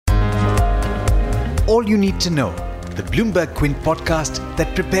all you need to know, the Bloomberg Quint podcast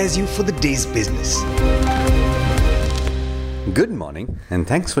that prepares you for the day's business. Good morning and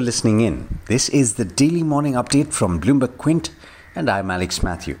thanks for listening in. This is the daily morning update from Bloomberg Quint and I'm Alex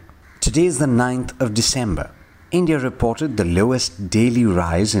Matthew. Today is the 9th of December. India reported the lowest daily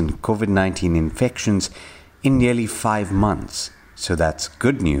rise in COVID-19 infections in nearly 5 months. So that's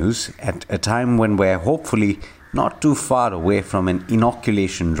good news at a time when we're hopefully not too far away from an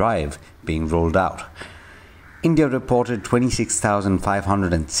inoculation drive being rolled out. India reported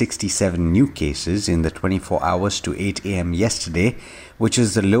 26,567 new cases in the 24 hours to 8 a.m. yesterday, which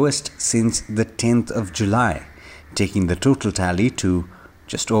is the lowest since the 10th of July, taking the total tally to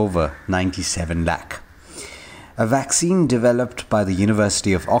just over 97 lakh. A vaccine developed by the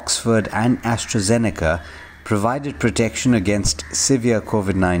University of Oxford and AstraZeneca provided protection against severe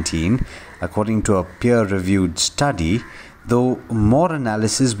COVID-19, according to a peer-reviewed study, though more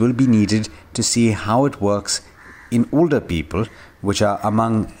analysis will be needed to see how it works in older people, which are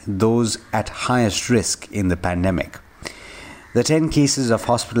among those at highest risk in the pandemic. The 10 cases of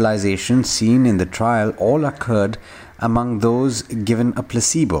hospitalization seen in the trial all occurred among those given a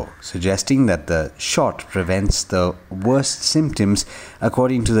placebo, suggesting that the shot prevents the worst symptoms,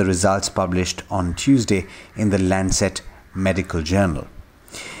 according to the results published on Tuesday in the Lancet Medical Journal.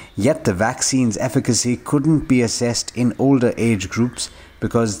 Yet the vaccine's efficacy couldn't be assessed in older age groups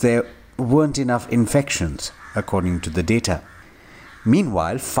because there weren't enough infections, according to the data.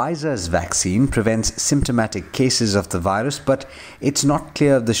 Meanwhile, Pfizer's vaccine prevents symptomatic cases of the virus, but it's not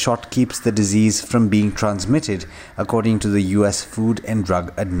clear if the shot keeps the disease from being transmitted, according to the US Food and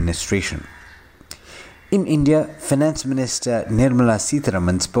Drug Administration. In India, Finance Minister Nirmala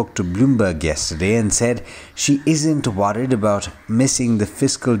Sitharaman spoke to Bloomberg yesterday and said she isn't worried about missing the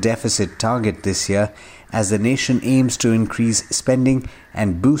fiscal deficit target this year as the nation aims to increase spending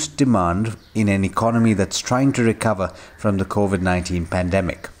and boost demand in an economy that's trying to recover from the COVID-19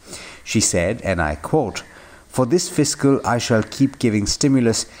 pandemic. She said, and I quote, "For this fiscal, I shall keep giving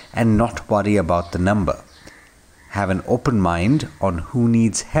stimulus and not worry about the number. Have an open mind on who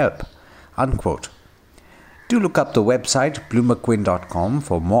needs help," unquote. Do look up the website bloombergquint.com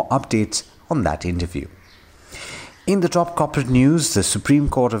for more updates on that interview. In the top corporate news, the Supreme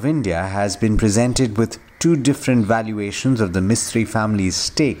Court of India has been presented with 2 different valuations of the Mistry family's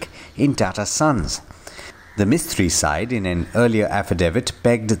stake in Tata Sons. The Mistry side, in an earlier affidavit,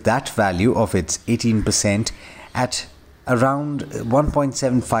 pegged that value of its 18% at around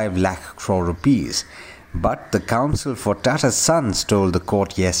 1.75 lakh crore rupees. But the counsel for Tata Sons told the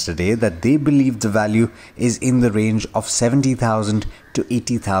court yesterday that they believe the value is in the range of 70,000 to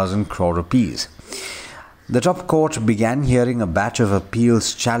 80,000 crore rupees. The top court began hearing a batch of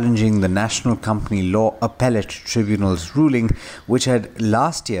appeals challenging the National Company Law Appellate Tribunal's ruling, which had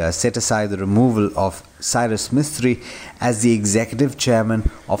last year set aside the removal of Cyrus Mistry as the executive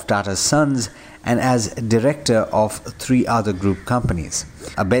chairman of Tata Sons and as director of 3 other group companies.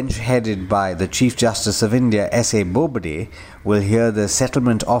 A bench headed by the Chief Justice of India, S.A. Bobade, will hear the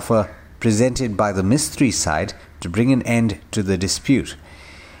settlement offer presented by the Mistry side to bring an end to the dispute.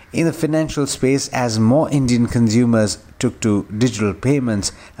 In the financial space, as more Indian consumers took to digital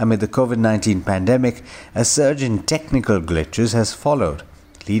payments amid the COVID-19 pandemic, a surge in technical glitches has followed,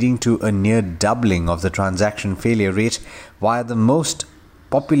 leading to a near doubling of the transaction failure rate via the most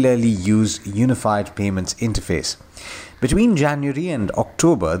popularly used unified payments interface. Between January and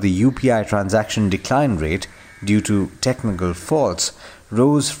October, the UPI transaction decline rate due to technical faults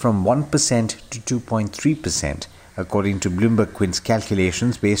rose from 1% to 2.3%, according to Bloomberg Quint's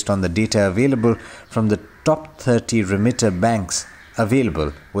calculations based on the data available from the top 30 remitter banks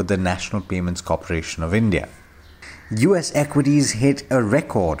available with the National Payments Corporation of India. US equities hit a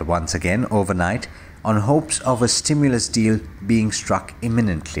record once again overnight on hopes of a stimulus deal being struck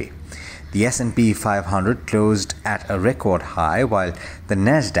imminently. The S&P 500 closed at a record high while the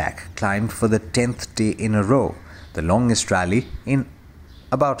Nasdaq climbed for the 10th day in a row, the longest rally in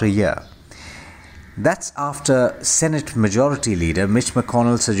about a year. That's after Senate Majority Leader Mitch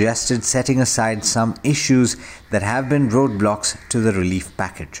McConnell suggested setting aside some issues that have been roadblocks to the relief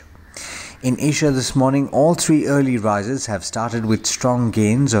package. In Asia this morning, all 3 early rises have started with strong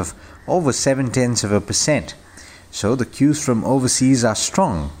gains of over 0.7%. So the cues from overseas are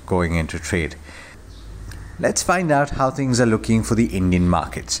strong going into trade. Let's find out how things are looking for the Indian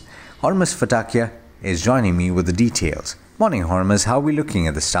markets. Hormuz Fatakia is joining me with the details. Morning, Hormuz. How are we looking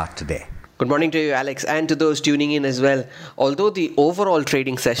at the start today? Good morning to you, Alex, and to those tuning in as well. Although the overall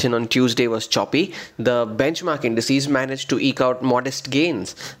trading session on Tuesday was choppy, the benchmark indices managed to eke out modest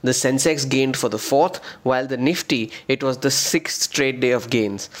gains. The Sensex gained for the fourth, while the Nifty, it was the sixth straight day of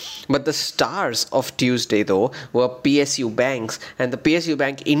gains. But the stars of Tuesday, though, were PSU banks, and the PSU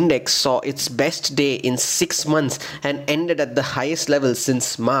Bank index saw its best day in 6 months and ended at the highest level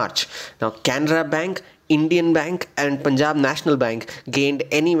since March. Now, Canara Bank, Indian Bank and Punjab National Bank gained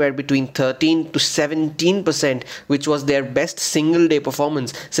anywhere between 13 to 17%, which was their best single-day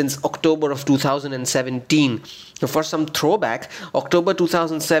performance since October of 2017. For some throwback, October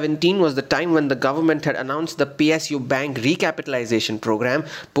 2017 was the time when the government had announced the PSU Bank recapitalization program,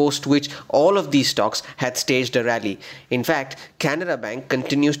 post which all of these stocks had staged a rally. In fact, Canara Bank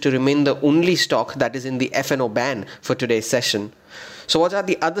continues to remain the only stock that is in the FNO ban for today's session. So what are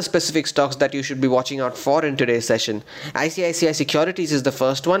the other specific stocks that you should be watching out for in today's session? ICICI Securities is the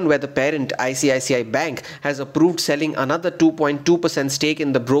first one, where the parent ICICI Bank has approved selling another 2.2% stake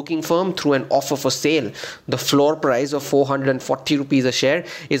in the broking firm through an offer for sale. The floor price of 440 rupees a share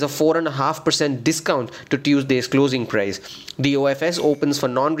is a 4.5% discount to Tuesday's closing price. The OFS opens for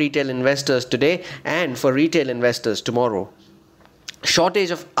non-retail investors today and for retail investors tomorrow. Shortage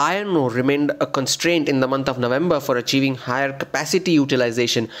of iron ore remained a constraint in the month of November for achieving higher capacity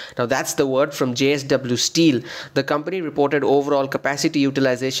utilization. Now that's the word from JSW Steel. The company reported overall capacity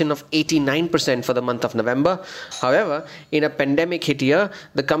utilization of 89% for the month of November. However, in a pandemic hit year,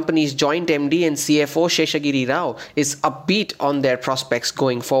 the company's joint MD and CFO Sheshagiri Rao is upbeat on their prospects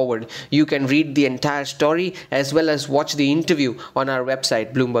going forward. You can read the entire story as well as watch the interview on our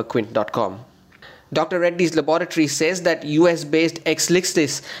website bloombergquint.com. Dr. Reddy's Laboratory says that US-based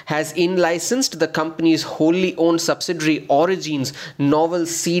Exelixis has in-licensed the company's wholly owned subsidiary Origin's novel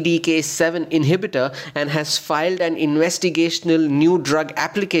CDK7 inhibitor and has filed an investigational new drug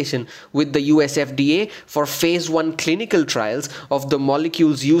application with the US FDA for phase 1 clinical trials of the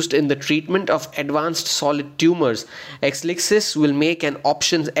molecules used in the treatment of advanced solid tumors. Exelixis will make an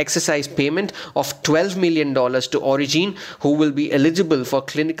options exercise payment of $12 million to Origin, who will be eligible for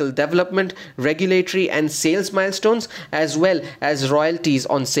clinical development, regulatory and sales milestones as well as royalties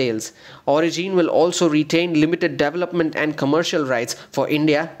on sales. Origin will also retain limited development and commercial rights for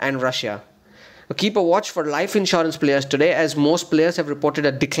India and Russia. Keep a watch for life insurance players today, as most players have reported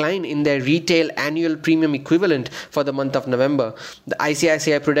a decline in their retail annual premium equivalent for the month of November. The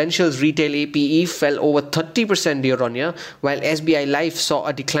ICICI Prudential's retail APE fell over 30% year on year, while SBI Life saw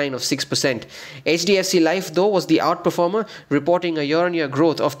a decline of 6%. HDFC Life, though, was the outperformer, reporting a year on year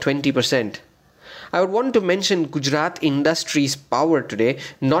growth of 20%. I would want to mention Gujarat Industries Power today,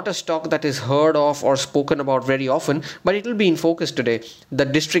 not a stock that is heard of or spoken about very often, but it will be in focus today. The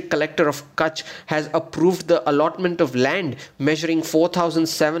District Collector of Kutch has approved the allotment of land measuring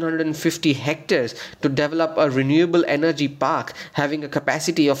 4,750 hectares to develop a renewable energy park having a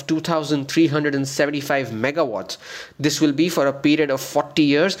capacity of 2,375 megawatts. This will be for a period of 40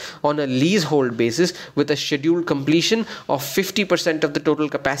 years on a leasehold basis, with a scheduled completion of 50% of the total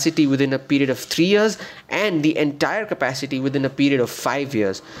capacity within a period of 3 years and the entire capacity within a period of 5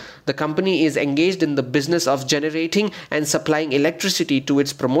 years. The company is engaged in the business of generating and supplying electricity to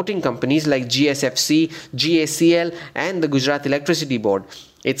its promoting companies like GSFC, GACL and the Gujarat Electricity Board.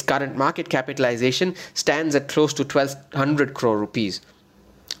 Its current market capitalization stands at close to 1,200 crore rupees.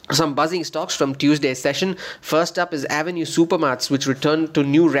 Some buzzing stocks from Tuesday's session. First up is Avenue Supermarts, which returned to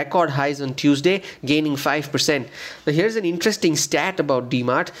new record highs on Tuesday, gaining 5%. Now here's an interesting stat about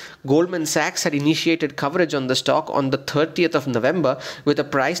DMart. Goldman Sachs had initiated coverage on the stock on the 30th of November with a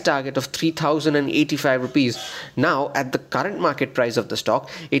price target of 3,085 rupees. Now, at the current market price of the stock,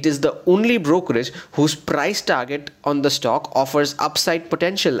 it is the only brokerage whose price target on the stock offers upside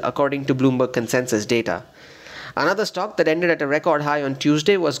potential, according to Bloomberg consensus data. Another stock that ended at a record high on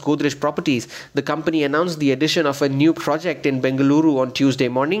Tuesday was Godrej Properties. The company announced the addition of a new project in Bengaluru on Tuesday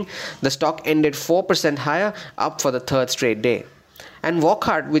morning. The stock ended 4% higher, up for the third straight day. And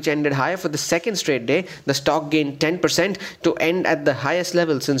Wockhardt, which ended higher for the second straight day, the stock gained 10% to end at the highest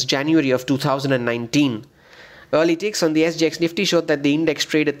level since January of 2019. Early ticks on the SGX Nifty showed that the index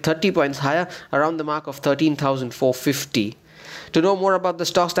traded 30 points higher, around the mark of 13,450. To know more about the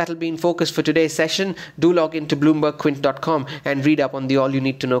stocks that will be in focus for today's session, do log into bloombergquint.com and read up on the all you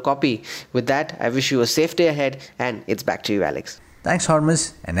need to know copy. With that, I wish you a safe day ahead, and it's back to you, Alex. Thanks,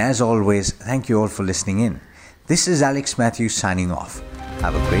 Hormuz, and as always, thank you all for listening in. This is Alex Matthews signing off.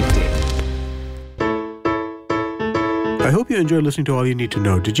 Have a great day. I hope you enjoyed listening to All You Need to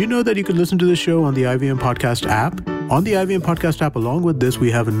Know. Did you know that you could listen to the show on the IVM Podcast app? On the IVM Podcast app, along with this, we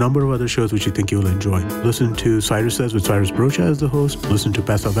have a number of other shows which you think you'll enjoy. Listen to Cyrus Says with Cyrus Brocha as the host. Listen to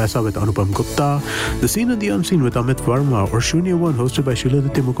Paisa Vaisa with Anupam Gupta. The Scene and the Unseen with Amit Verma, or Shunya One hosted by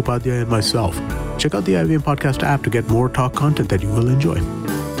Shiladiti Mukhopadhyay and myself. Check out the IVM Podcast app to get more talk content that you will enjoy.